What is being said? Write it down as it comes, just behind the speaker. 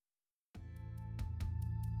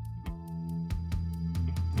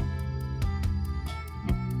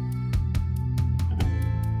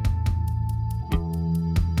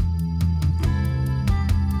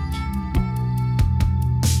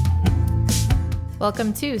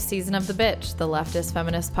Welcome to Season of the Bitch, the leftist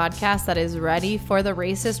feminist podcast that is ready for the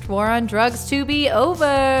racist war on drugs to be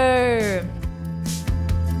over.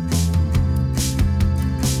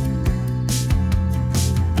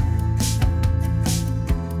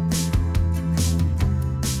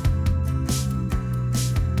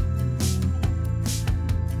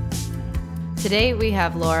 Today we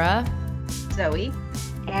have Laura, Zoe,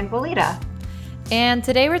 and Belita. And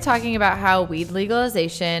today we're talking about how weed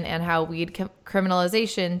legalization and how weed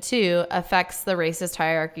criminalization too affects the racist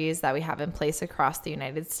hierarchies that we have in place across the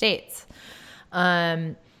United States.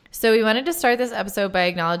 So we wanted to start this episode by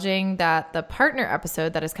acknowledging that the partner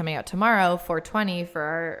episode that is coming out tomorrow, 420, for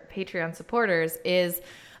our Patreon supporters is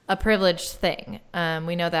a privileged thing.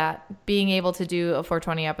 We know that being able to do a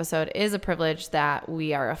 420 episode is a privilege that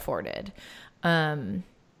we are afforded.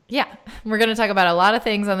 Yeah, we're going to talk about a lot of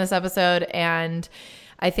things on this episode, and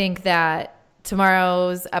I think that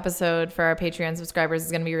tomorrow's episode for our Patreon subscribers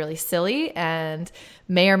is going to be really silly and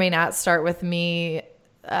may or may not start with me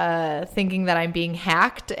thinking that I'm being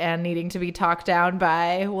hacked and needing to be talked down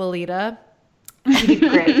by Walita. You did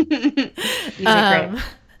great. You did great.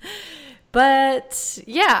 But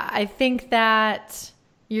yeah, I think that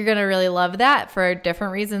you're going to really love that for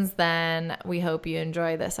different reasons than we hope you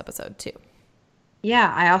enjoy this episode too.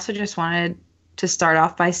 Yeah, I also just wanted to start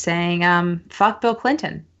off by saying, fuck Bill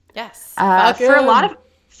Clinton. Yes. For a lot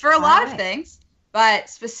of things, but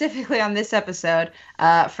specifically on this episode,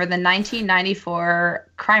 for the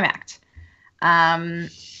 1994 Crime Act,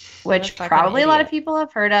 which probably a lot of people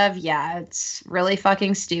have heard of. Yeah, it's really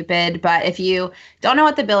fucking stupid. But if you don't know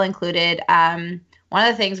what the bill included, one of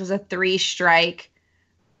the things was a 3-strike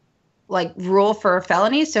rule for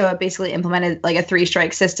felonies. So it basically implemented a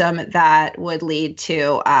 3-strike system that would lead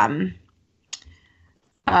to a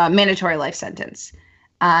mandatory life sentence.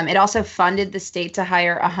 It also funded the state to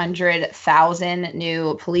hire 100,000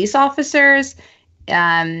 new police officers.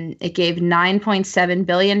 It gave $9.7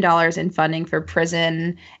 billion in funding for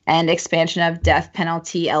prison and expansion of death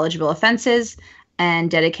penalty eligible offenses,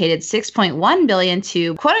 and dedicated $6.1 billion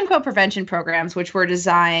to quote-unquote prevention programs, which were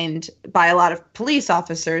designed by a lot of police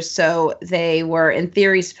officers. So they were, in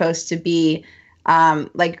theory, supposed to be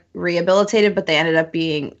rehabilitative, but they ended up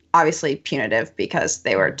being obviously punitive because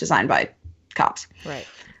they were designed by cops. Right.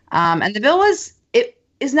 And the bill is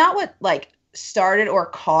not what started or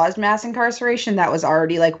caused mass incarceration. That was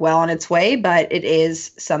already well on its way, but it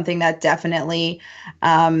is something that definitely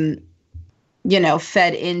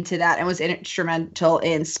fed into that and was instrumental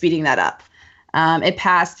in speeding that up. It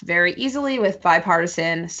passed very easily with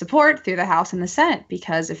bipartisan support through the House and the Senate,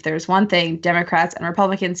 because if there's one thing Democrats and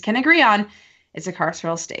Republicans can agree on, it's a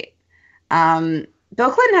carceral state. Bill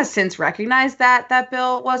Clinton has since recognized that that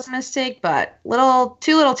bill was a mistake, but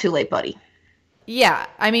too little, too late, buddy. Yeah.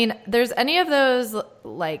 I mean, there's any of those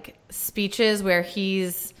speeches where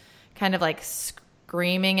he's kind of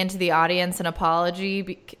screaming into the audience an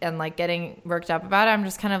apology and getting worked up about it. I'm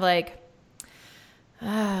just kind of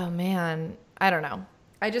oh man, I don't know.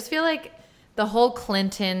 I just feel the whole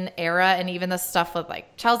Clinton era and even the stuff with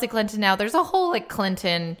Chelsea Clinton now, there's a whole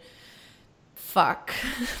Clinton fuck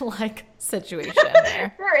situation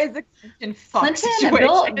there. There is a Clinton fuck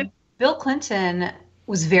situation. Bill Clinton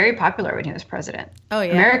was very popular when he was president. Oh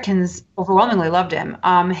yeah. Americans overwhelmingly loved him.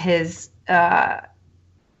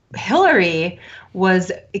 Hillary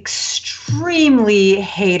was extremely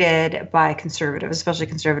hated by conservatives, especially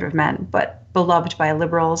conservative men, but beloved by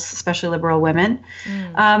liberals, especially liberal women.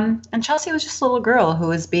 And Chelsea was just a little girl who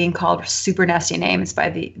was being called super nasty names by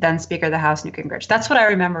the then Speaker of the House, Newt Gingrich. That's what I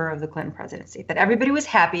remember of the Clinton presidency, that everybody was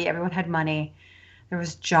happy, everyone had money, there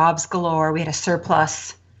was jobs galore, we had a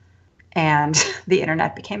surplus, and the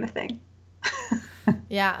internet became a thing.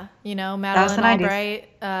 Yeah, Madeleine Albright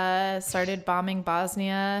started bombing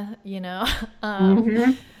Bosnia, Yeah,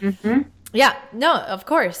 no, of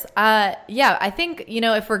course. Yeah, I think,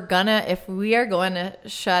 if we are going to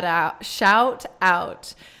shout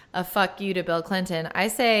out a fuck you to Bill Clinton, I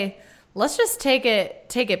say let's just take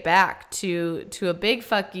it back to a big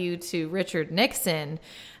fuck you to Richard Nixon,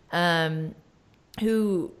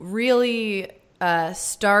 who really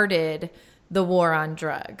started the war on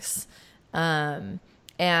drugs. And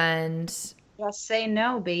Just Say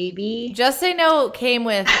No, baby. Just Say No came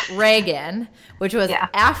with Reagan, which was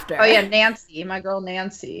after. Oh yeah, Nancy, my girl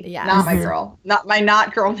Nancy. Yeah, not my girl,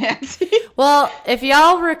 not girl Nancy. Well, if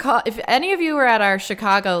y'all recall, if any of you were at our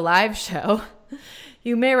Chicago live show,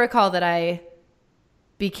 you may recall that I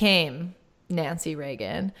became Nancy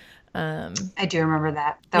Reagan. I do remember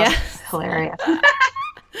that. That was hilarious.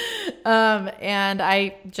 And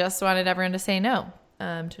I just wanted everyone to say no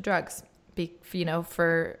to drugs.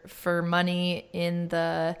 for money in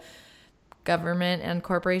the government and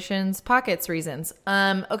corporations' pockets reasons.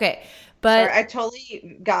 Okay. But sorry, I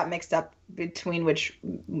totally got mixed up between which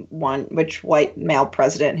white male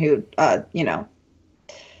president who,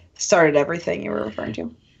 started everything you were referring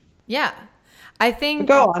to. Yeah. I think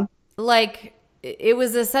go on. Like it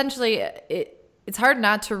was essentially, it's hard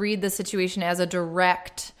not to read the situation as a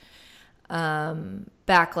direct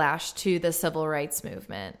backlash to the civil rights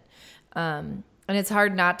movement. And it's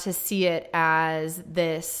hard not to see it as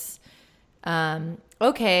this,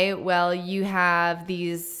 okay, well, you have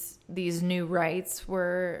these new rights,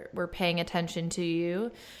 we're paying attention to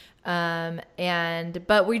you.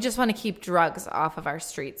 But we just want to keep drugs off of our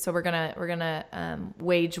streets. So we're gonna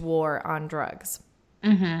wage war on drugs.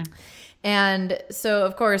 Mm-hmm. And so,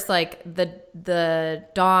 of course, like the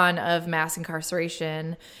dawn of mass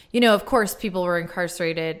incarceration, of course, people were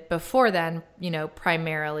incarcerated before then,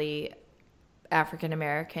 primarily African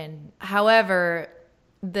American. However,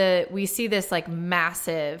 we see this like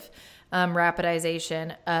massive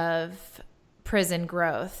rapidization of prison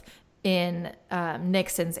growth in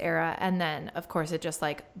Nixon's era. And then, of course, it just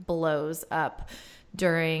like blows up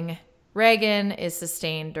during Reagan, is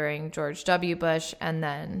sustained during George W. Bush. And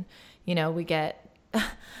then, we get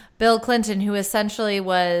Bill Clinton, who essentially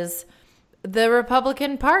was the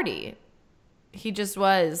Republican Party. He just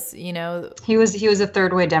was, He was a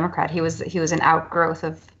third way Democrat. He was an outgrowth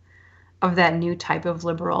of that new type of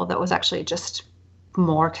liberal that was actually just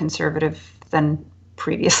more conservative than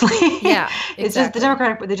previously. Yeah, exactly. It's just the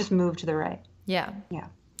Democratic, they just moved to the right. Yeah. Yeah.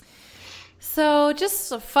 So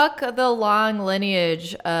just fuck the long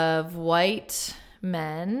lineage of white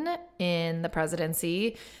men in the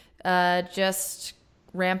presidency, just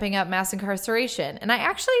ramping up mass incarceration. And I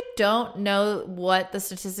actually don't know what the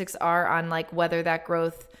statistics are on like whether that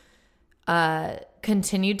growth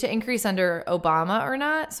continued to increase under Obama or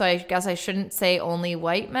not. So I guess I shouldn't say only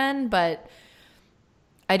white men, but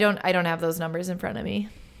I don't have those numbers in front of me.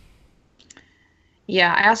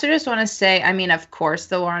 Yeah, I also just want to say, I mean, of course,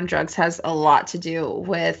 the war on drugs has a lot to do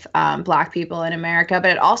with Black people in America,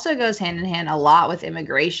 but it also goes hand in hand a lot with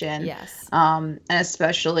immigration. Yes. And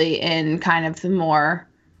especially in kind of the more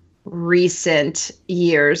recent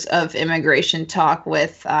years of immigration talk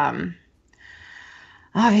with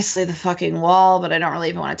obviously the fucking wall, but I don't really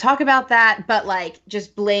even want to talk about that. But like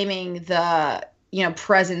just blaming the,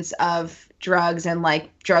 presence of drugs and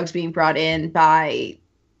like drugs being brought in by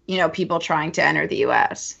people trying to enter the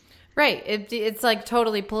U.S. Right. It's like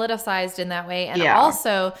totally politicized in that way. And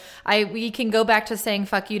also we can go back to saying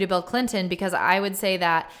fuck you to Bill Clinton, because I would say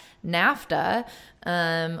that NAFTA,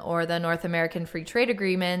 or the North American Free Trade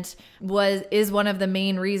Agreement is one of the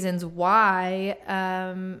main reasons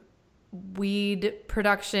why, weed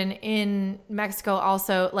production in Mexico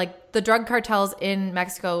also, like the drug cartels in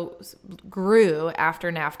Mexico grew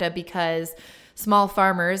after NAFTA because small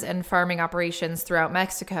farmers and farming operations throughout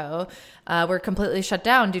Mexico were completely shut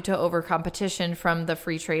down due to over competition from the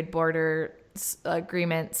free trade border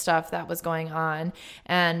agreement stuff that was going on.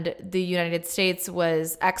 And the United States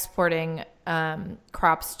was exporting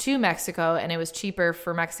crops to Mexico, and it was cheaper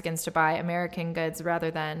for Mexicans to buy American goods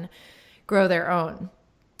rather than grow their own.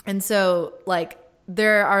 And so like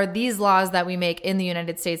there are these laws that we make in the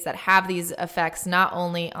United States that have these effects not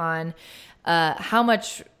only on how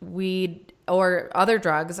much weed or other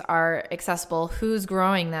drugs are accessible, who's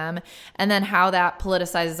growing them, and then how that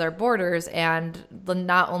politicizes our borders, and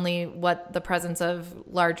not only what the presence of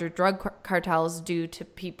larger drug cartels do to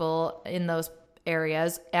people in those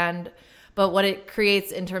areas, but what it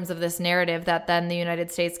creates in terms of this narrative that then the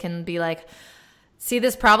United States can be like, see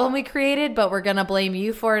this problem we created, but we're going to blame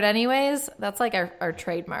you for it anyways. That's like our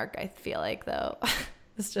trademark, I feel like, though.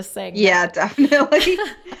 It's just saying. Yeah, definitely.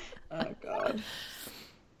 Oh, God.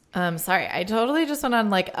 Sorry, I totally just went on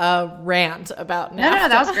like a rant about NAFTA. No,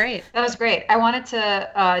 that was great. That was great. I wanted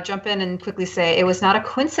to jump in and quickly say it was not a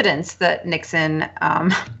coincidence that Nixon,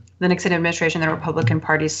 the Nixon administration, the Republican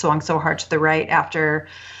Party swung so hard to the right after,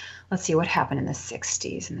 let's see, what happened in the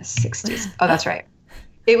 60s. Oh, that's right.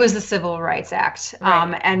 It was the Civil Rights Act.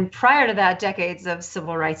 Right. And prior to that, decades of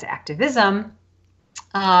civil rights activism.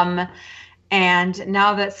 And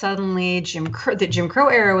now that suddenly the Jim Crow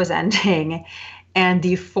era was ending, and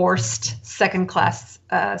the forced second-class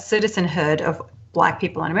citizenhood of Black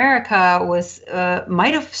people in America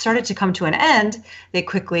might have started to come to an end, they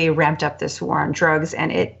quickly ramped up this war on drugs,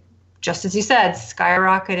 and it, just as you said,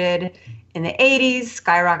 skyrocketed in the 80s,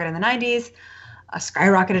 skyrocketed in the 90s,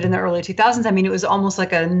 skyrocketed in the early 2000s. I mean, it was almost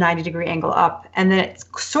like a 90-degree angle up, and then it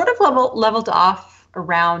sort of leveled off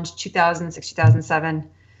around 2006, 2007.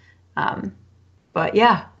 But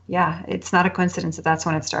yeah, yeah, it's not a coincidence that that's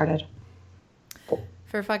when it started.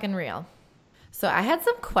 For fucking real. So I had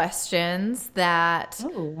some questions that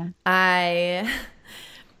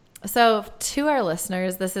so to our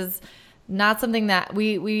listeners, this is not something that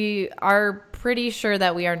we are pretty sure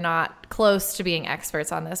that we are not close to being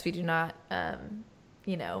experts on this. We do not,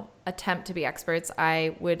 attempt to be experts.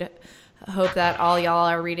 I would hope that all y'all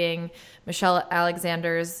are reading Michelle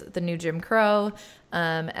Alexander's The New Jim Crow,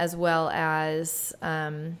 as well as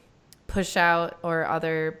Push Out, or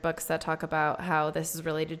other books that talk about how this is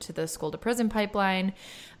related to the school to prison pipeline,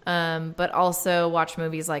 but also watch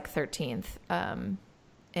movies like 13th,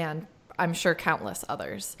 and I'm sure countless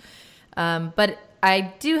others. But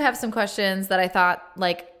I do have some questions that I thought,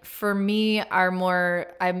 like, for me are more,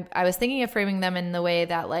 I was thinking of framing them in the way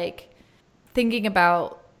that, like, thinking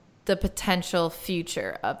about the potential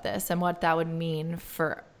future of this and what that would mean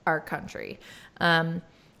for our country. And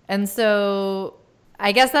so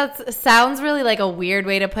I guess that sounds really like a weird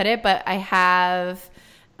way to put it, but I have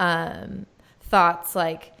thoughts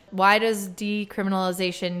like, why does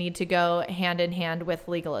decriminalization need to go hand in hand with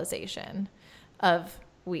legalization of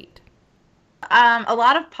weed? A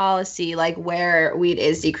lot of policy, like where weed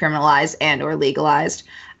is decriminalized and or legalized,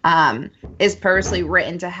 is purposely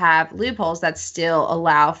written to have loopholes that still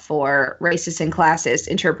allow for racist and classist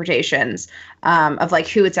interpretations of like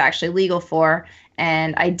who it's actually legal for.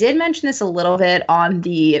 And I did mention this a little bit on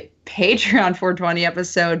the Patreon 420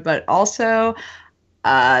 episode, but also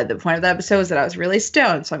the point of the episode is that I was really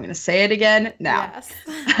stoned, so I'm going to say it again now.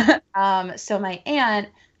 Yes. So my aunt,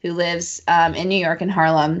 who lives in New York in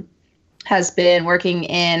Harlem, has been working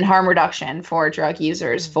in harm reduction for drug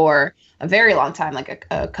users for a very long time, like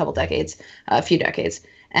a couple decades, a few decades.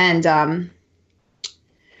 And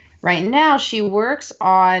right now she works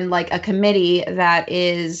on like a committee that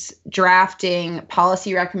is drafting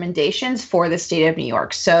policy recommendations for the state of New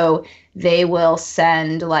York. So they will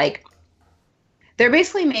send like, they're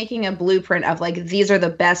basically making a blueprint of like, these are the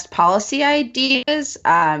best policy ideas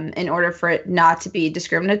in order for it not to be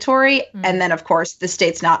discriminatory. Mm. And then of course the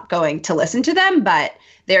state's not going to listen to them, but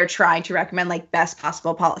they're trying to recommend like best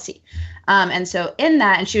possible policy. And so in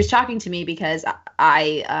that, and she was talking to me because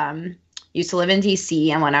I used to live in DC,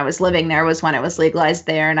 and when I was living there was when it was legalized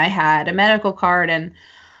there, and I had a medical card and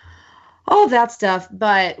all of that stuff.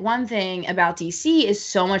 But one thing about DC is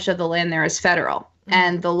so much of the land there is federal. Mm-hmm.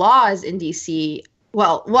 And the laws in DC,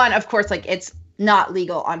 well, one, of course, like it's not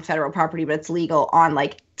legal on federal property, but it's legal on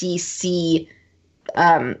like DC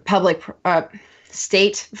public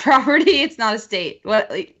state property. It's not a state. What,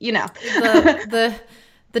 like, you know.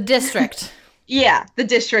 The district. Yeah, the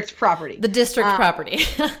district property. The district property.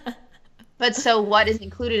 But so what is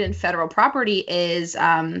included in federal property is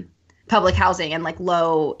public housing and like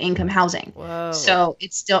low income housing. Whoa. So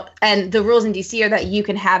it's still, and the rules in DC are that you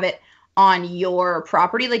can have it on your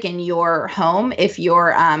property, like in your home, if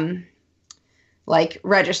you're like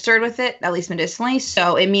registered with it, at least medicinally.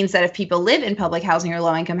 So it means that if people live in public housing or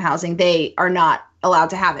low income housing, they are not allowed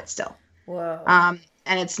to have it still. Whoa.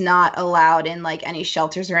 And it's not allowed in like any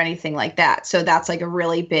shelters or anything like that. So that's like a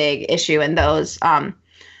really big issue in those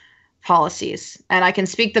policies. And I can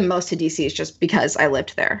speak the most to DC is just because I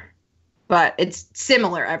lived there. But it's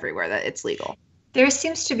similar everywhere that it's legal. There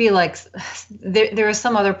seems to be like, there was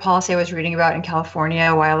some other policy I was reading about in California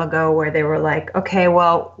a while ago where they were like, okay,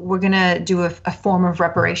 well, we're going to do a form of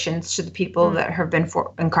reparations to the people that have been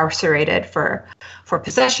incarcerated for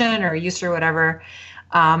possession or use or whatever.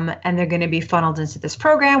 And they're going to be funneled into this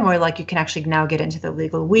program where like you can actually now get into the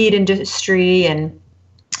legal weed industry and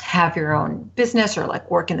have your own business or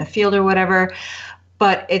like work in the field or whatever.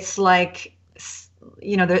 But it's like,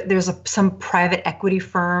 you know, there's some private equity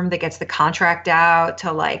firm that gets the contract out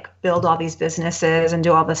to like build all these businesses and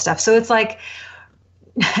do all this stuff. So it's like,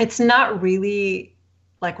 it's not really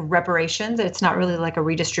like reparations. It's not really like a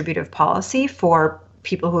redistributive policy for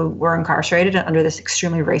people who were incarcerated under this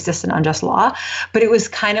extremely racist and unjust law. But it was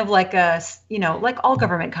kind of like a, you know, like all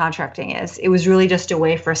government contracting is. It was really just a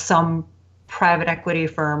way for some private equity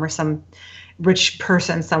firm or some rich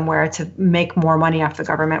person somewhere to make more money off the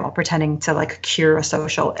government while pretending to like cure a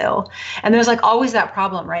social ill. And there's like always that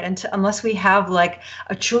problem, right? And unless we have like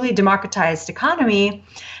a truly democratized economy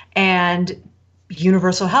and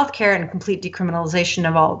universal healthcare and complete decriminalization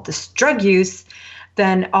of all this drug use,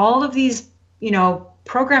 then all of these, you know,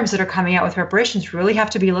 programs that are coming out with reparations really have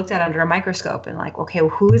to be looked at under a microscope and like, okay,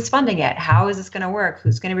 well, who is funding it? How is this going to work?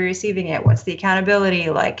 Who's going to be receiving it? What's the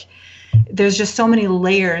accountability? Like, there's just so many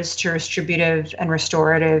layers to retributive and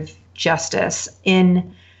restorative justice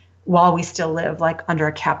while we still live like under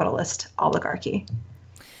a capitalist oligarchy.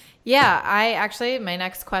 Yeah, my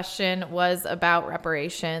next question was about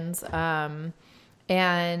reparations.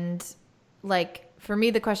 And like, for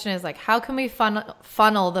me, the question is like, how can we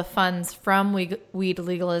funnel the funds from weed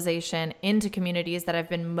legalization into communities that have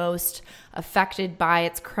been most affected by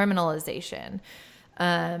its criminalization?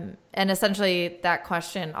 And essentially that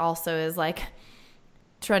question also is like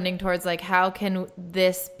trending towards like, how can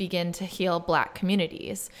this begin to heal Black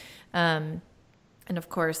communities? And of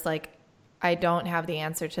course, like, I don't have the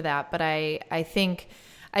answer to that, but I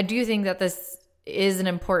do think that this is an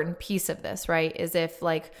important piece of this, right? Is if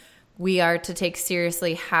like we are to take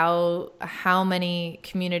seriously how many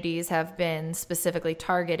communities have been specifically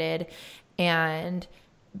targeted and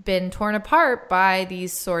been torn apart by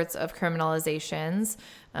these sorts of criminalizations,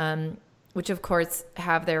 which of course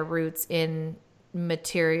have their roots in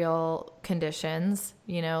material conditions,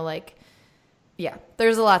 like, yeah,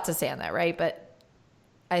 there's a lot to say on that, right? But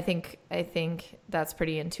I think that's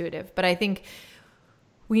pretty intuitive. But I think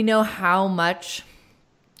we know how much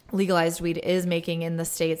legalized weed is making in the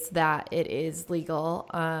states that it is legal,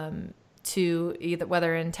 to either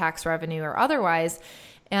whether in tax revenue or otherwise.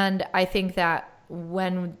 And I think that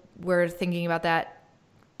when we're thinking about that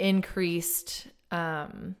increased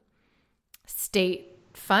state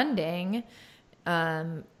funding,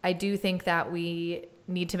 I do think that we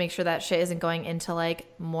need to make sure that shit isn't going into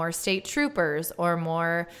like more state troopers or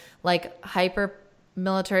more like hyper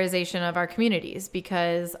militarization of our communities,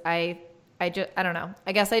 because I don't know.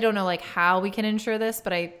 I guess I don't know like how we can ensure this,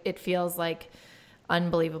 but it feels like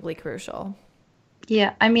unbelievably crucial.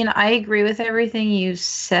 Yeah, I mean, I agree with everything you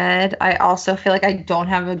said. I also feel like I don't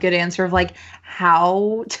have a good answer of like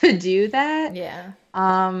how to do that. Yeah.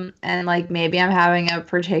 And like maybe I'm having a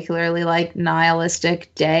particularly like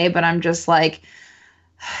nihilistic day, but I'm just like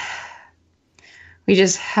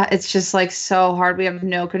it's just like so hard. We have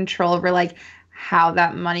no control over like how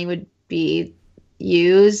that money would be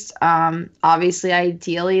used. Obviously,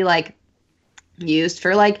 ideally, like used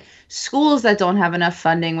for like schools that don't have enough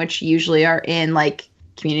funding, which usually are in like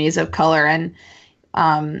communities of color, and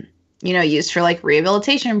used for like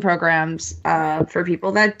rehabilitation programs for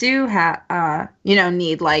people that do have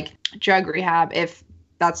need like drug rehab, if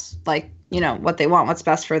that's like what they want, what's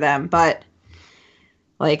best for them. But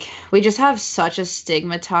like we just have such a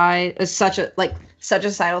such a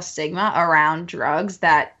societal stigma around drugs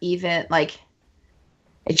that even like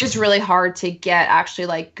it's just really hard to get actually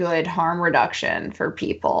like good harm reduction for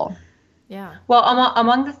people. Yeah. Well,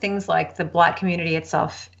 among the things like the Black community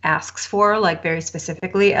itself asks for, like very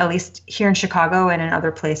specifically, at least here in Chicago and in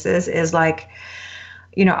other places, is like,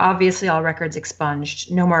 obviously all records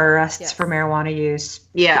expunged, no more arrests for marijuana use.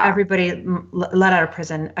 Yeah. Everybody let out of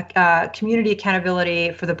prison, community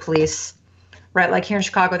accountability for the police, right? Like here in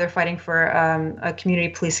Chicago, they're fighting for a community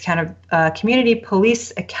police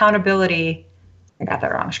accountability. I got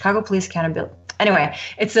that wrong. Chicago Police Accountability. Anyway,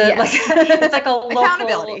 it's it's like a local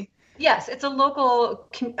accountability. Yes, it's a local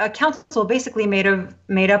council basically made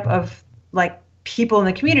up of like people in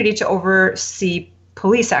the community to oversee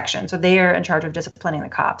police action. So they are in charge of disciplining the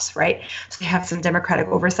cops, right? So they have some democratic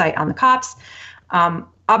oversight on the cops.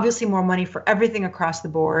 Obviously, more money for everything across the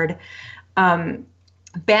board.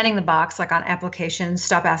 Banning the box, like on applications,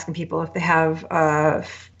 stop asking people if they have,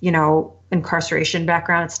 incarceration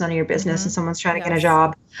background. It's none of your business. And someone's trying to get a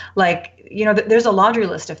job. Like, there's a laundry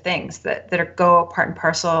list of things that go part and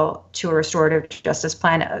parcel to a restorative justice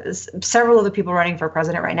plan. Several of the people running for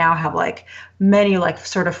president right now have like many like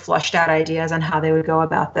sort of flushed out ideas on how they would go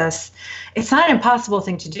about this. It's not an impossible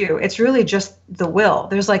thing to do. It's really just the will.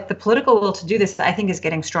 There's like the political will to do this, I think, is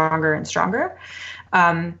getting stronger and stronger.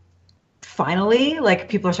 Finally, like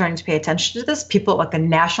people are starting to pay attention to this. People at like the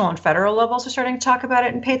national and federal levels are starting to talk about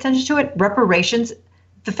it and pay attention to it. Reparations,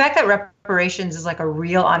 the fact that reparations is like a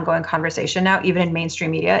real ongoing conversation now, even in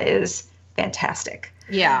mainstream media, is fantastic.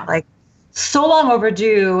 Yeah. Like so long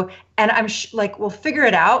overdue. And I'm like, we'll figure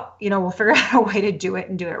it out. We'll figure out a way to do it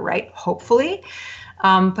and do it right, hopefully.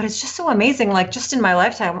 But it's just so amazing, like just in my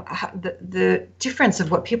lifetime, the difference of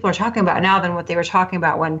what people are talking about now than what they were talking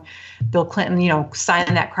about when Bill Clinton,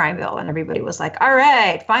 signed that crime bill and everybody was like, all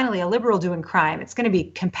right, finally a liberal doing crime. It's going to be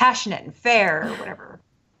compassionate and fair or whatever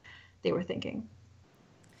they were thinking.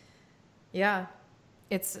 Yeah,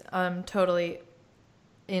 it's totally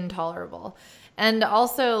intolerable. And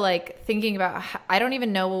also like thinking about, I don't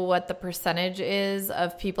even know what the percentage is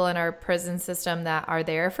of people in our prison system that are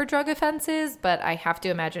there for drug offenses, but I have to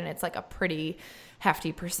imagine it's like a pretty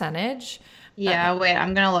hefty percentage. Yeah, wait,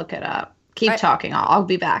 I'm going to look it up. Keep talking. I'll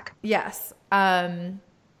be back. Yes. I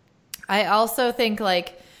also think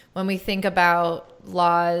like when we think about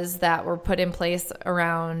laws that were put in place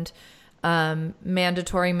around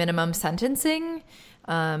mandatory minimum sentencing.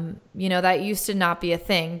 That used to not be a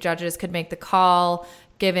thing. Judges could make the call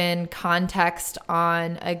given context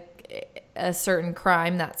on a certain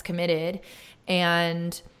crime that's committed.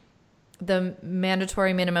 And the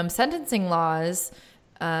mandatory minimum sentencing laws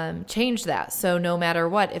changed that. So no matter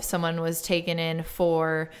what, if someone was taken in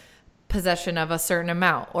for possession of a certain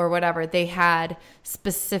amount or whatever, they had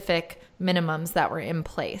specific minimums that were in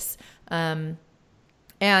place. And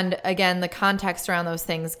again, the context around those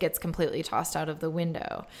things gets completely tossed out of the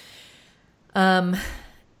window. And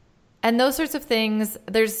those sorts of things,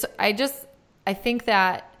 I think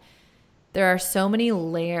that there are so many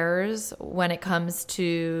layers when it comes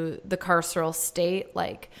to the carceral state,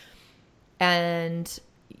 and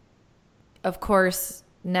of course,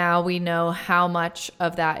 now we know how much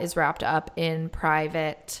of that is wrapped up in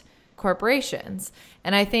private corporations.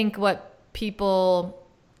 And I think what people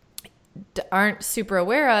aren't super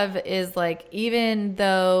aware of is even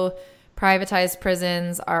though privatized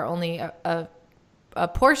prisons are only a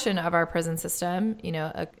portion of our prison system,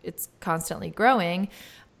 it's constantly growing.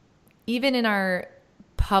 Even in our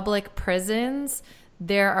public prisons,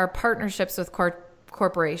 there are partnerships with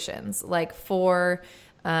corporations. For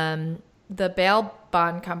the bail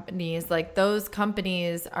bond companies, those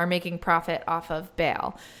companies are making profit off of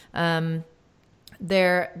bail.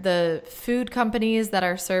 They're the food companies that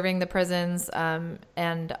are serving the prisons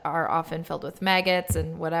and are often filled with maggots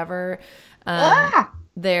and whatever. It's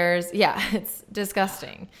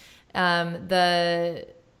disgusting. The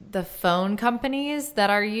phone companies that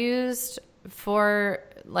are used for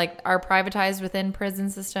are privatized within prison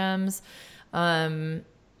systems. And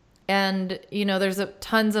there's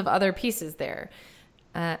tons of other pieces there.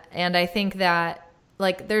 And I think that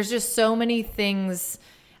there's just so many things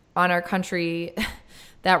on our country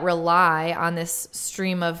that rely on this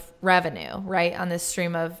stream of revenue, right? On this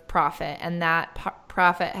stream of profit. And that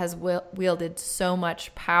profit has wielded so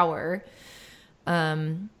much power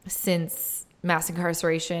since mass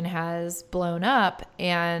incarceration has blown up.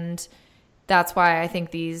 And that's why I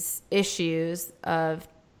think these issues of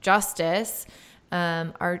justice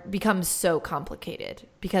become so complicated,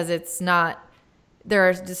 because there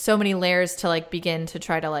are just so many layers to begin to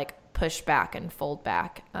try to push back and fold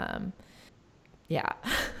back. Yeah.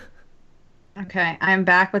 Okay, I'm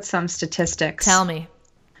back with some statistics. Tell me.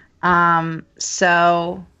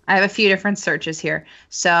 So I have a few different searches here.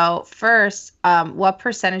 So first, what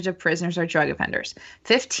percentage of prisoners are drug offenders?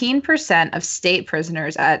 15% of state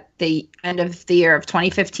prisoners at the end of the year of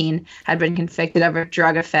 2015 had been convicted of a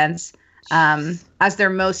drug offense as their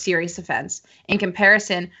most serious offense. In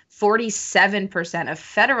comparison, 47% of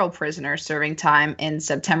federal prisoners serving time in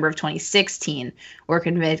September of 2016 were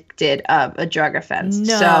convicted of a drug offense.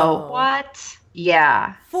 No. So What?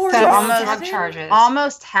 yeah. So almost drug charges.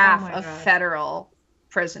 Almost half my of God. federal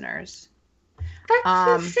prisoners.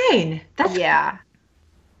 That's insane. That's Yeah.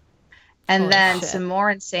 And Holy then shit. some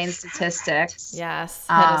more insane statistics. Yes.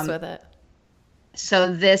 Hit us with it.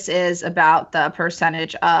 So this is about the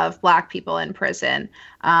percentage of Black people in prison.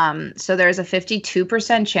 So there's a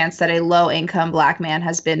 52% chance that a low-income Black man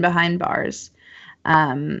has been behind bars.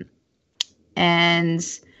 And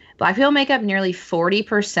Black people make up nearly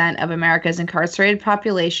 40% of America's incarcerated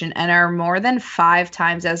population and are more than 5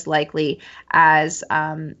 times as likely as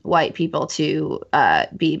white people to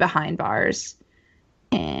be behind bars.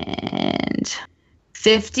 And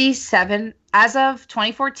 57, as of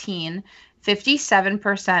 2014,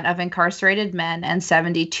 57% of incarcerated men and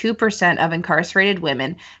 72% of incarcerated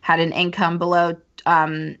women had an income below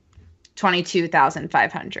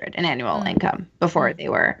 $22,500 in annual income before they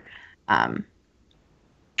were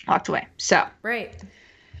locked away. So, Right.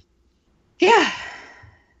 yeah.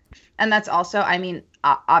 And that's also, I mean,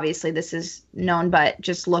 obviously this is known, but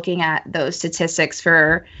just looking at those statistics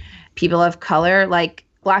for people of color,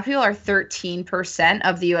 Black people are 13%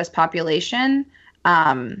 of the U.S. population.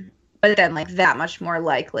 But then that much more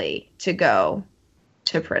likely to go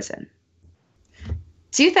to prison.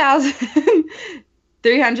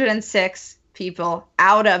 2,306 people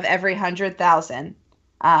out of every 100,000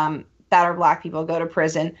 that are Black people go to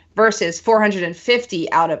prison versus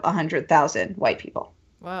 450 out of 100,000 white people.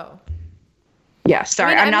 Whoa. Yeah,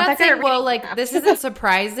 sorry. I'm not that good saying, at well, this isn't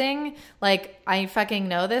surprising. I fucking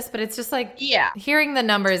know this, but it's just yeah. hearing the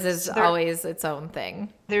numbers is always its own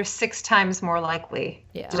thing. they're 6 times more likely.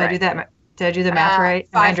 Yeah. Did I do that? Did I do the math right?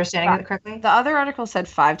 Am I understanding that correctly? The other article said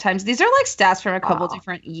 5 times. These are stats from a couple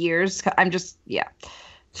different years. I'm just,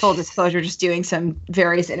 full disclosure, just doing some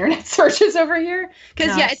various internet searches over here.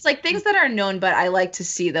 Because, it's things that are known, but I like to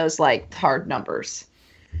see those hard numbers.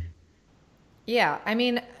 Yeah, I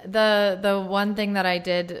mean, the one thing that I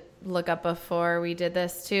did look up before we did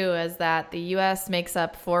this too, is that the U.S. makes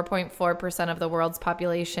up 4.4% of the world's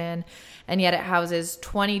population, and yet it houses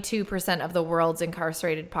 22% of the world's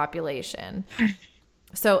incarcerated population.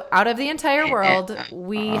 So out of the entire world,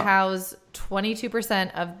 we house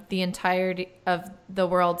 22% of the entirety of the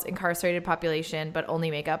world's incarcerated population, but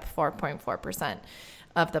only make up 4.4%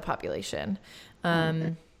 of the population.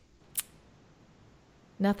 Nothing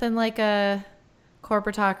like a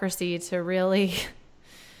corporatocracy to really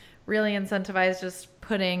incentivize just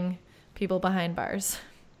putting people behind bars.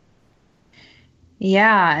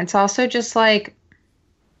 Yeah, it's also just like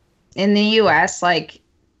in the US, like,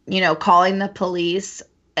 you know, calling the police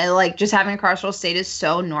and like just having a carceral state is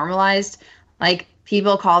so normalized. Like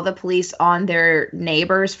people call the police on their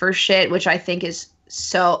neighbors for shit, which I think it's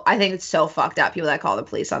so fucked up. People that call the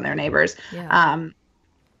police on their neighbors. Yeah.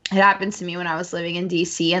 It happened to me when I was living in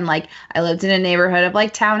DC, and like I lived in a neighborhood of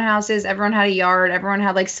like townhouses. Everyone had a yard. Everyone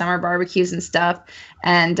had like summer barbecues and stuff.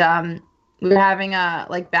 And we were having a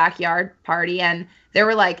like backyard party, and there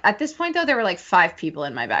were like, at this point though, there were like 5 people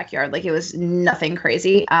in my backyard. Like it was nothing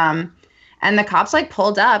crazy. And the cops like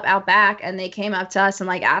pulled up out back, and they came up to us and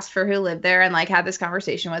like asked for who lived there and like had this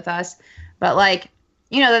conversation with us. But like,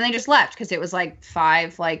 you know, then they just left because it was like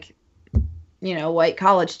 5 like, you know, white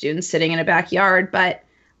college students sitting in a backyard. But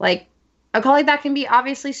like a call like that can be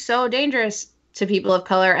obviously so dangerous to people of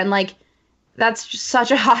color. And like, that's just such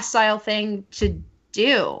a hostile thing to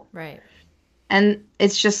do. Right. And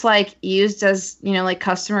it's just like used as, you know, like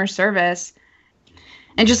customer service.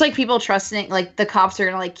 And just like people trusting, like the cops are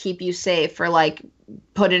going to like keep you safe or like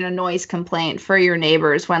put in a noise complaint for your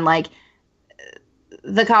neighbors when like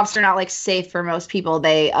the cops are not like safe for most people.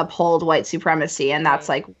 They uphold white supremacy. And that's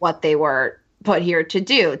like what they were put here to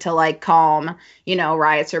do, to like calm, you know,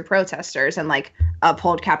 riots or protesters and like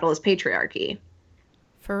uphold capitalist patriarchy.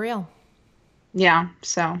 For real. Yeah.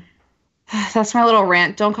 So that's my little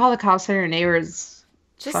rant. Don't call the cops on your neighbors.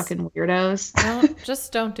 Just fucking weirdos.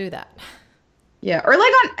 Don't do that. Yeah. Or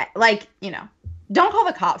like on, like, you know, don't call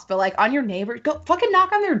the cops, but like on your neighbors, go fucking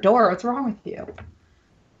knock on their door. What's wrong with you?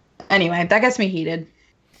 Anyway, that gets me heated.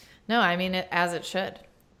 No, I mean, as it should.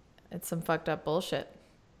 It's some fucked up bullshit.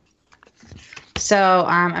 So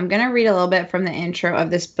I'm going to read a little bit from the intro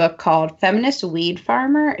of this book called Feminist Weed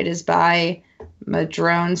Farmer. It is by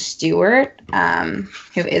Madrone Stewart, who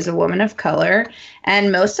is a woman of color.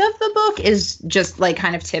 And most of the book is just like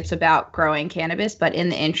kind of tips about growing cannabis. But in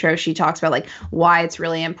the intro, she talks about like why it's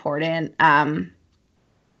really important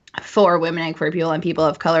for women and queer people and people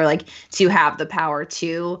of color, like to have the power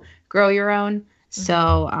to grow your own. Mm-hmm.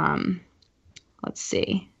 So let's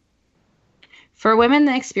see. For women,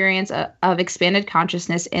 the experience of expanded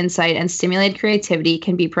consciousness, insight, and stimulated creativity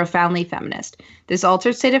can be profoundly feminist. This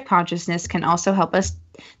altered state of consciousness can also help us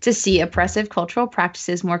to see oppressive cultural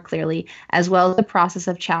practices more clearly, as well as the process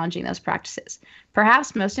of challenging those practices.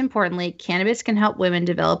 Perhaps most importantly, cannabis can help women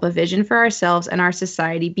develop a vision for ourselves and our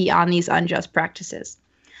society beyond these unjust practices.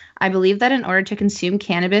 I believe that in order to consume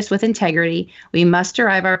cannabis with integrity, we must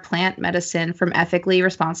derive our plant medicine from ethically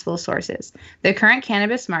responsible sources. The current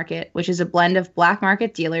cannabis market, which is a blend of black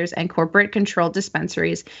market dealers and corporate-controlled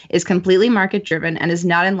dispensaries, is completely market-driven and is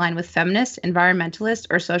not in line with feminist, environmentalist,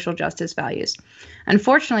 or social justice values.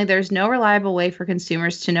 Unfortunately, there is no reliable way for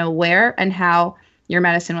consumers to know where and how your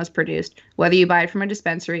medicine was produced, whether you buy it from a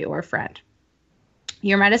dispensary or a friend.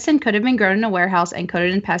 Your medicine could have been grown in a warehouse and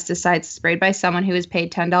coated in pesticides sprayed by someone who is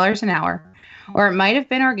paid $10 an hour, or it might have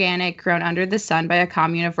been organic, grown under the sun by a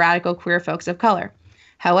commune of radical queer folks of color.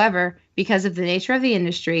 However, because of the nature of the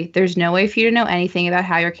industry, there's no way for you to know anything about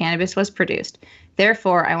how your cannabis was produced.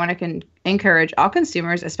 Therefore, I want to encourage all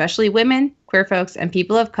consumers, especially women, queer folks, and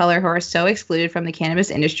people of color who are so excluded from the cannabis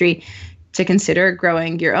industry, to consider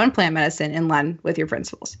growing your own plant medicine in line with your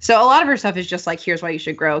principles. So a lot of her stuff is just like, here's why you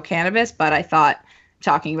should grow cannabis, but I thought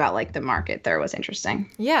talking about like the market there was interesting.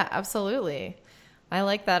 Yeah, absolutely. I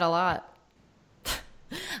like that a lot.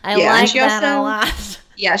 I like that a lot.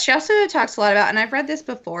 Yeah, she also talks a lot about, and I've read this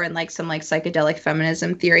before in like some like psychedelic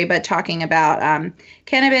feminism theory, but talking about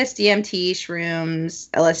cannabis, DMT, shrooms,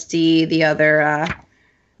 LSD, the other,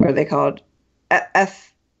 what are they called?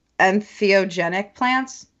 Entheogenic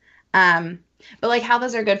plants. But like how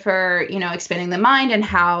those are good for, you know, expanding the mind, and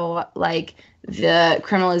how like the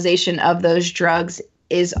criminalization of those drugs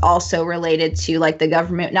is also related to like the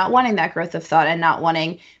government not wanting that growth of thought and not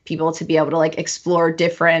wanting people to be able to like explore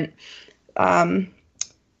different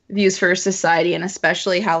views for society, and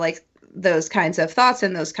especially how like those kinds of thoughts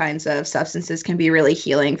and those kinds of substances can be really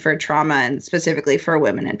healing for trauma, and specifically for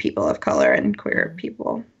women and people of color and queer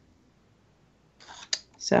people.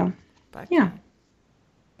 So, yeah.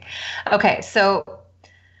 Okay, so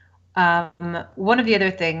One of the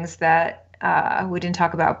other things that we didn't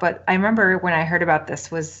talk about, but I remember when I heard about this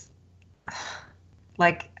was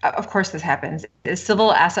like, of course this happens, is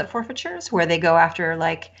civil asset forfeitures, where they go after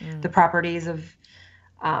like the properties of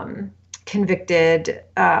convicted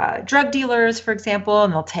drug dealers, for example,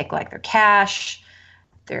 and they'll take like their cash,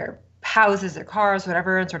 their houses, their cars,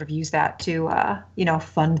 whatever, and sort of use that to,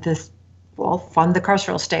 fund fund the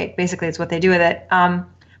carceral state. Basically, it's what they do with it. Of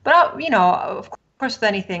course, with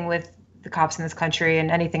anything with the cops in this country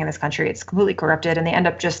and anything in this country, it's completely corrupted, and they end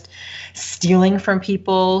up just stealing from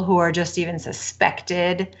people who are just even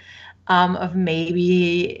suspected of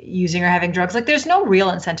maybe using or having drugs. Like, there's no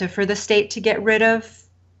real incentive for the state to get rid of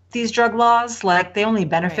these drug laws. Like, they only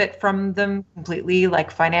benefit from them completely,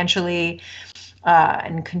 like financially,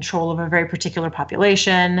 and control of a very particular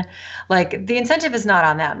population. Like, the incentive is not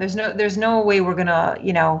on them. There's no way we're gonna,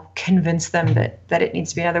 convince them that it needs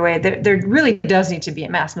to be another way. There really does need to be a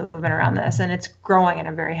mass movement around this, and it's growing, and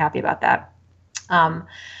I'm very happy about that.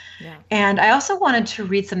 And I also wanted to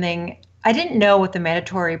read something. I didn't know what the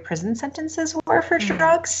mandatory prison sentences were for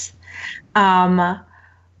drugs.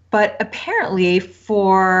 But apparently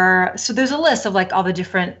so there's a list of like all the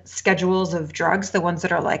different schedules of drugs, the ones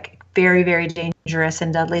that are like very, very dangerous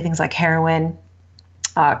and deadly, things like heroin,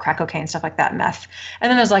 crack cocaine, stuff like that, meth. And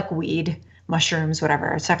then there's like weed, mushrooms,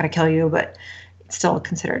 whatever. It's not going to kill you, but it's still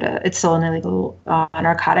it's still an illegal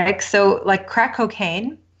narcotic. So like crack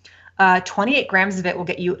cocaine, 28 grams of it will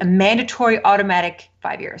get you a mandatory automatic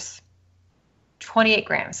 5 years. 28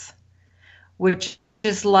 grams, which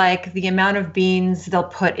is like the amount of beans they'll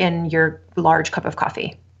put in your large cup of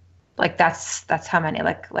coffee. Like that's how many,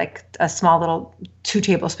 like a small little 2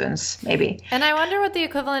 tablespoons maybe. And I wonder what the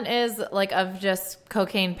equivalent is like of just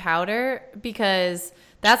cocaine powder, because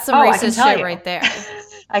that's some racist shit right there.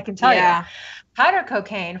 I can tell you. Powder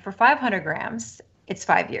cocaine for 500 grams, it's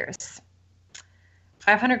 5 years.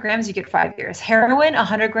 500 grams, you get 5 years. Heroin,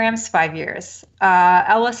 100 grams, 5 years.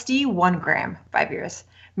 LSD, 1 gram, 5 years.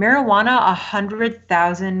 Marijuana,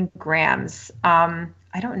 100,000 grams. I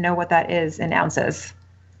don't know what that is in ounces.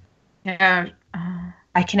 Yeah.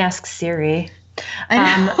 I can ask Siri.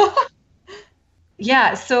 I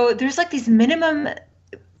know. So there's like these minimum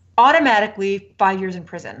automatically 5 years in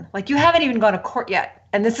prison. Like, you haven't even gone to court yet.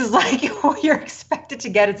 And this is like what you're expected to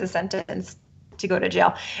get as a sentence to go to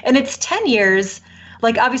jail. And it's 10 years.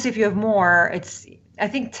 Like, obviously, if you have more, I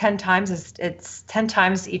think 10 times it's 10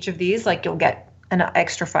 times each of these. Like, you'll get an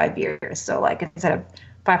extra 5 years. So like, instead of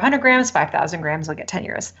 500 grams, 5,000 grams, you'll get 10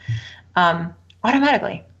 years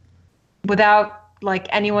automatically, without like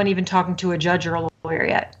anyone even talking to a judge or a lawyer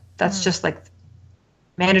yet. That's just like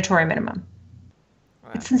mandatory minimum.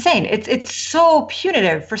 Wow. It's insane. It's so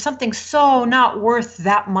punitive for something so not worth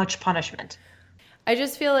that much punishment. I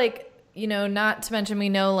just feel like, not to mention, we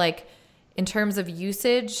know like in terms of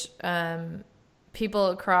usage, people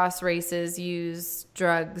across races use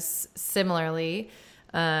drugs similarly.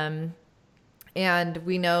 And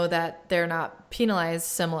we know that they're not penalized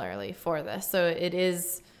similarly for this. So it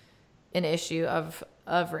is an issue of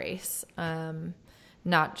race,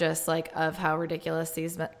 not just like of how ridiculous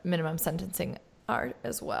these minimum sentencing are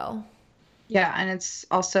as well. Yeah. And it's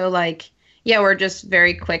also like, we're just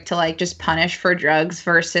very quick to like just punish for drugs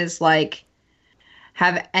versus like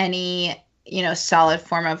have any, solid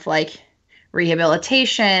form of like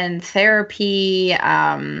rehabilitation, therapy,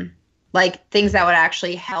 like things that would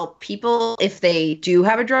actually help people if they do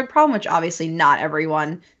have a drug problem, which obviously not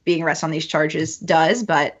everyone being arrested on these charges does,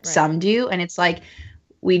 but some do. And it's like,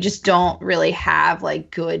 we just don't really have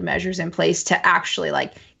like good measures in place to actually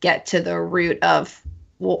like get to the root of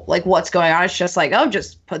like what's going on. It's just like,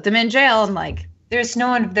 just put them in jail, and like there's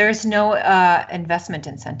no investment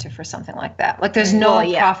incentive for something like that. Like, there's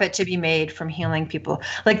no profit to be made from healing people.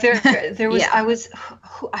 Like there was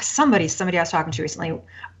somebody I was talking to recently.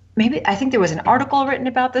 Maybe I think there was an article written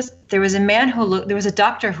about this. There was a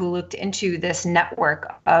doctor who looked into this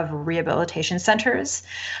network of rehabilitation centers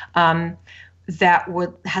that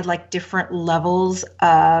had like different levels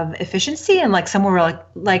of efficiency, and like some were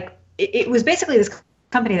like it was basically this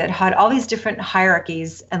company that had all these different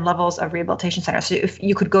hierarchies and levels of rehabilitation centers. So if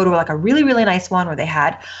you could go to like a really, really nice one where they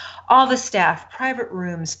had all the staff, private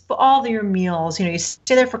rooms, all your meals, you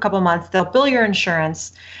stay there for a couple of months, they'll bill your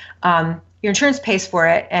insurance. Your insurance pays for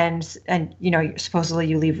it, and supposedly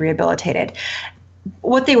you leave rehabilitated.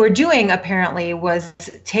 What they were doing apparently was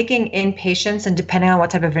taking in patients, and depending on what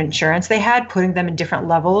type of insurance they had, putting them in different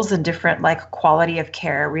levels and different like quality of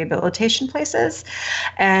care rehabilitation places.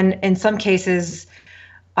 And in some cases,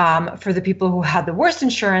 for the people who had the worst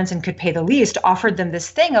insurance and could pay the least, offered them this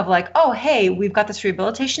thing of like, oh, hey, we've got this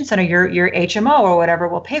rehabilitation center, your HMO or whatever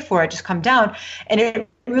will pay for it, just come down. And it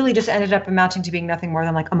really just ended up amounting to being nothing more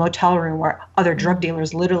than like a motel room where other drug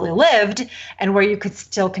dealers literally lived and where you could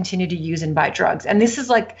still continue to use and buy drugs. And this is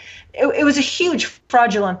like, it was a huge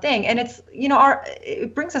fraudulent thing. And it's,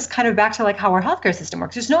 it brings us kind of back to like how our healthcare system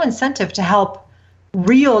works. There's no incentive to help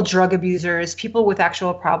real drug abusers, people with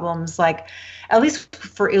actual problems, like at least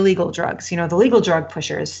for illegal drugs. The legal drug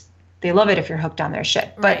pushers, they love it if you're hooked on their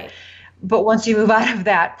shit. But once you move out of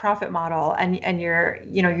that profit model and you're,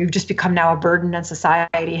 you've just become now a burden on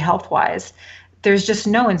society health-wise, there's just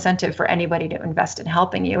no incentive for anybody to invest in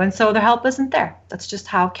helping you. And so the help isn't there. That's just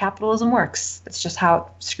how capitalism works. That's just how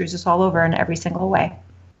it screws us all over in every single way.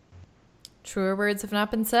 Truer words have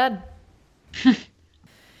not been said.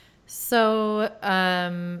 So,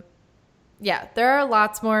 there are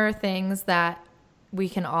lots more things that we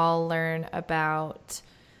can all learn about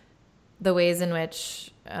the ways in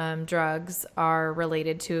which drugs are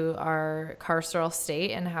related to our carceral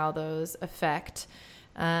state and how those affect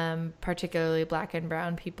particularly Black and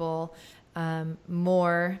brown people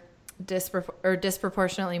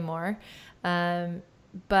disproportionately more.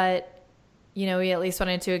 But, we at least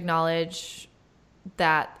wanted to acknowledge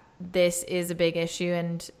that this is a big issue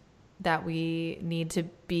and that we need to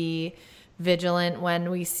be vigilant when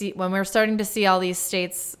we're starting to see all these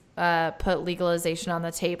states put legalization on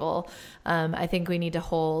the table. I think we need to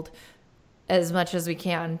hold, as much as we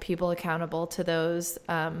can, people accountable to those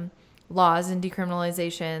laws and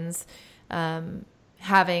decriminalizations,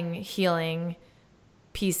 having healing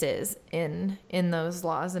pieces in those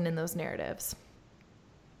laws and in those narratives.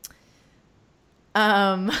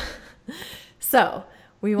 So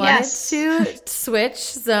we wanted to switch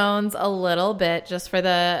zones a little bit just for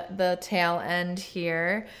the tail end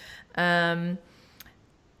here.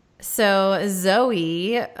 So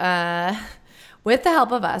Zoe, with the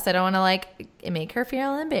help of us, I don't want to make her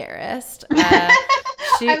feel embarrassed.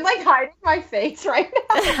 I'm like hiding my face right now.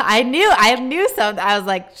 I knew something. I was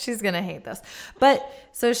like, she's going to hate this. But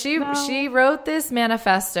so she wrote this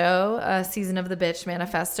manifesto, Season of the Bitch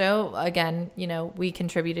manifesto. Again, we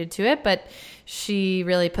contributed to it, but she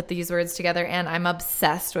really put these words together and I'm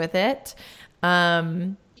obsessed with it.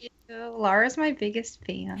 Laura's my biggest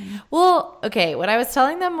fan. Well, okay. What I was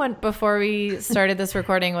telling them before we started this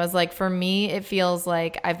recording was like, for me, it feels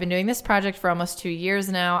like I've been doing this project for almost 2 years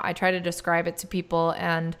now. I try to describe it to people.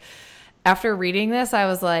 And after reading this, I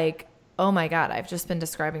was like, oh my God, I've just been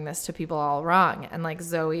describing this to people all wrong. And like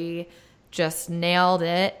Zoe just nailed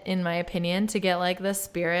it, in my opinion, to get like the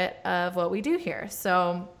spirit of what we do here.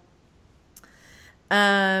 So,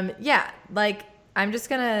 like I'm just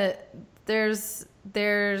gonna, there's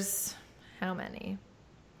how many?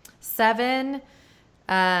 7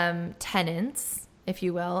 tenets, if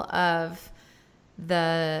you will, of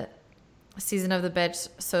the Season of the Bitch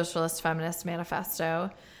Socialist Feminist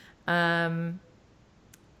Manifesto. And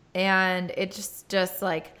it just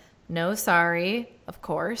like, no sorry, of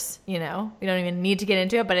course, we don't even need to get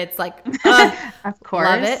into it, but it's like, of course.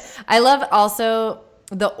 Love it. I love also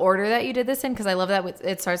the order that you did this in, because I love that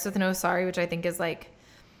it starts with no sorry, which I think is like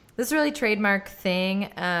this really trademark thing,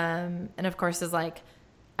 and of course is like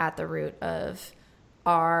at the root of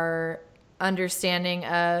our understanding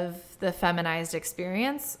of the feminized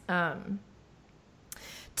experience.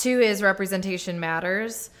 2 is representation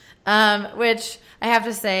matters, which I have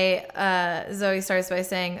to say, Zoe starts by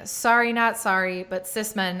saying, sorry, not sorry, but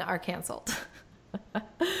cis men are canceled.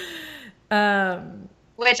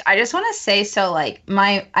 Which I just want to say, so like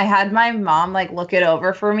I had my mom like look it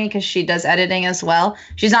over for me because she does editing as well.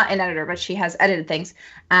 She's not an editor, but she has edited things.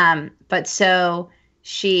 But so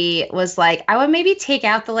she was like, I would maybe take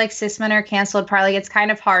out the like cis men are canceled. Probably it's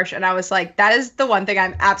kind of harsh. And I was like, that is the one thing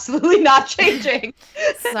I'm absolutely not changing.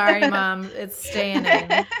 Sorry, Mom. It's staying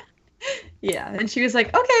in. Yeah. And she was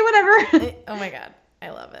like, okay, whatever. Oh my God.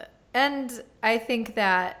 I love it. And I think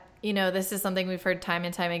that, this is something we've heard time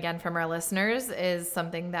and time again from our listeners, is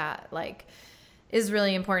something that like is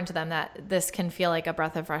really important to them, that this can feel like a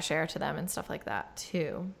breath of fresh air to them and stuff like that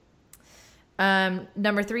too.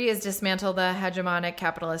 Number 3 is dismantle the hegemonic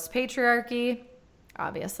capitalist patriarchy,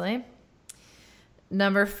 obviously.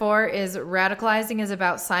 Number 4 is radicalizing is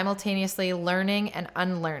about simultaneously learning and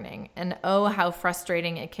unlearning, and oh, how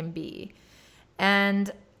frustrating it can be.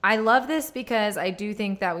 And I love this because I do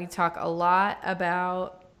think that we talk a lot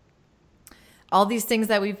about all these things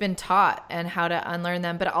that we've been taught and how to unlearn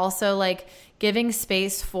them, but also like giving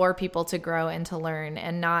space for people to grow and to learn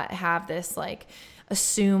and not have this like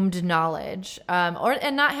assumed knowledge,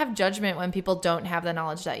 and not have judgment when people don't have the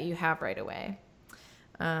knowledge that you have right away.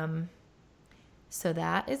 So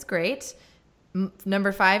that is great.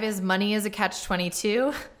 Number 5 is money is a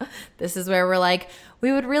catch-22. This is where we're like,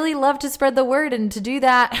 we would really love to spread the word, and to do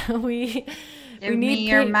that, we need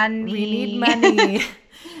your money. We need money.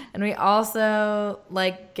 And we also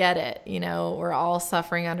like get it. You know, we're all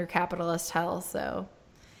suffering under capitalist hell. So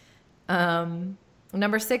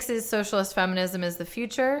number 6 is socialist feminism is the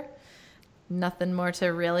future. Nothing more to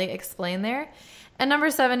really explain there. And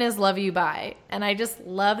number 7 is love you bye. And I just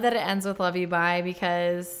love that it ends with love you bye,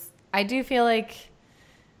 because I do feel like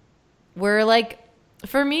we're like,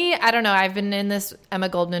 for me, I don't know. I've been in this Emma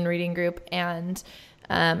Goldman reading group, and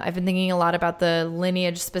I've been thinking a lot about the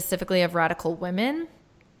lineage specifically of radical women,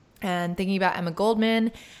 and thinking about Emma Goldman,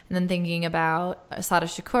 and then thinking about Assata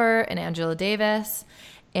Shakur and Angela Davis,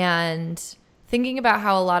 and thinking about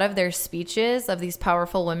how a lot of their speeches of these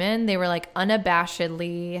powerful women, they were like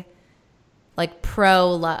unabashedly like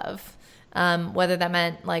pro-love. Whether that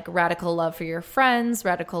meant like radical love for your friends,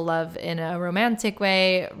 radical love in a romantic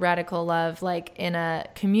way, radical love like in a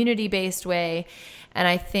community-based way. And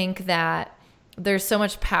I think that there's so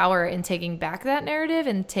much power in taking back that narrative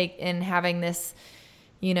and in having this,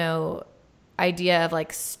 you know, idea of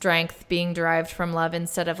like strength being derived from love,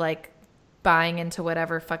 instead of like buying into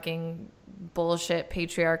whatever fucking bullshit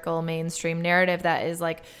patriarchal mainstream narrative that is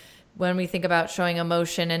like, when we think about showing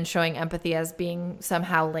emotion and showing empathy as being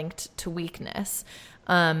somehow linked to weakness.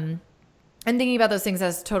 And thinking about those things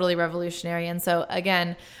as totally revolutionary. And so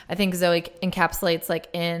again, I think Zoe encapsulates like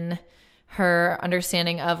in her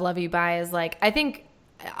understanding of love you bye is like, I think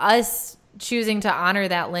us choosing to honor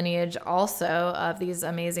that lineage also of these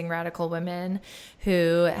amazing radical women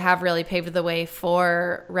who have really paved the way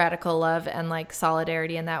for radical love and like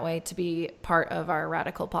solidarity in that way to be part of our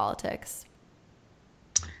radical politics.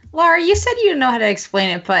 Laura, you said you didn't know how to explain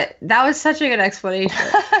it, but that was such a good explanation.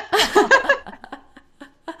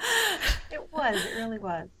 It really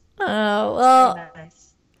was. Oh, well, Very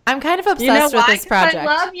nice. I'm kind of obsessed with this project. I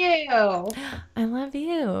love you. I love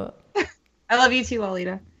you. I love you too,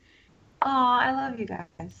 Lolita. Oh, I love you guys.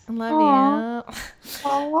 I love you.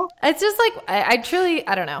 Aww. It's just like, I truly,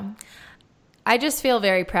 I don't know. I just feel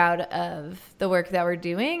very proud of the work that we're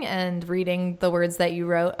doing, and reading the words that you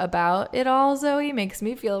wrote about it all, Zoe, makes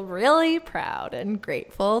me feel really proud and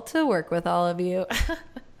grateful to work with all of you.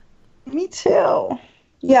 Me too.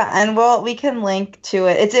 Yeah, and we can link to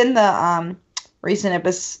it. It's in the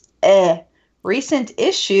recent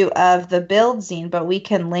issue of the Build zine, but we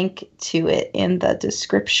can link to it in the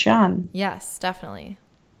description. Yes, definitely.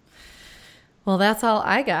 Well, that's all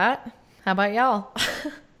I got. How about y'all?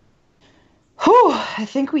 Whew, I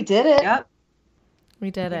think we did it. Yep.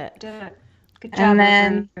 We did it. Did it. Good job, And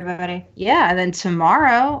then, everybody. yeah, and then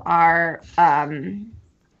tomorrow our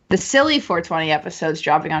the silly 420 episode's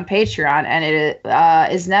dropping on Patreon, and it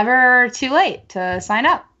is never too late to sign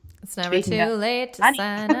up. It's never Speaking too of late to money.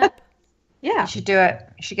 sign up. Yeah, You should do it.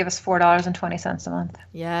 You should give us $4.20 a month.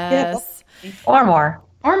 Yes. Or more.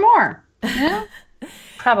 or more. Yeah.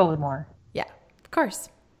 Probably more. Yeah, of course.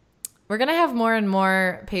 We're going to have more and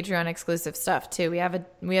more Patreon exclusive stuff too. We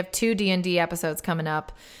have 2 D&D episodes coming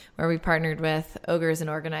up where we partnered with Ogres and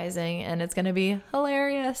Organizing, and it's going to be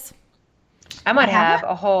hilarious. I might have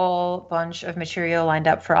a whole bunch of material lined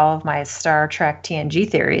up for all of my Star Trek TNG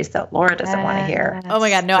theories that Laura doesn't want to hear. Oh my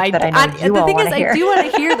God, no! That I know you the all thing is, wanna I hear. do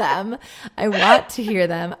want to hear them. I want to hear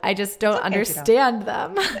them. I just don't okay if you don't. understand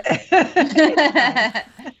them.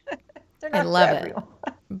 They're I not love for it. everyone.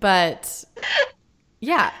 But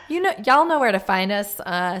yeah, y'all know where to find us.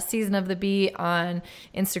 Season of the Bee on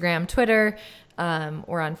Instagram, Twitter.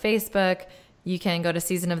 We're on Facebook. You can go to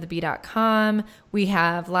seasonofthebee.com. We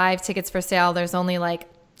have live tickets for sale. There's only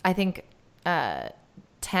I think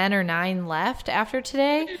 10 or 9 left after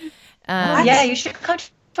today. Yeah, you should come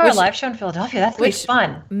to our live show in Philadelphia. That's going to be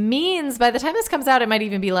fun. Means by the time this comes out, it might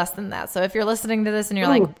even be less than that. So if you're listening to this and you're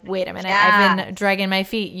like, wait a minute, I've been dragging my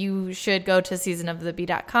feet, you should go to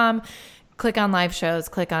seasonofthebee.com, click on live shows,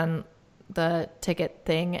 click on the ticket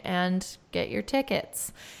thing, and get your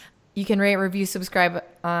tickets. You can rate, review, subscribe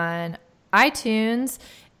on iTunes,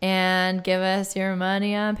 and give us your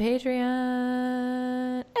money on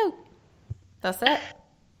Patreon. Oh, that's it.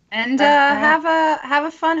 And have a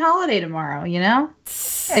fun holiday tomorrow, you know?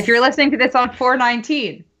 If you're listening to this on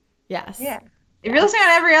 4/19. Yes. Yeah. If you're listening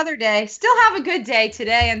on every other day, still have a good day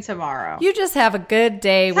today and tomorrow. You just have a good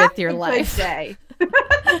day with your life. Good day.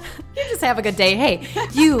 You just have a good day. Hey,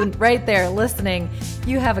 you right there listening,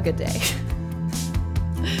 you have a good day.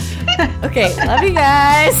 Okay, love you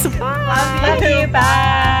guys. Bye. Love you.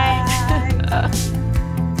 Bye.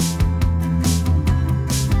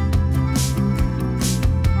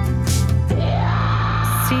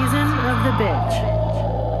 bitch.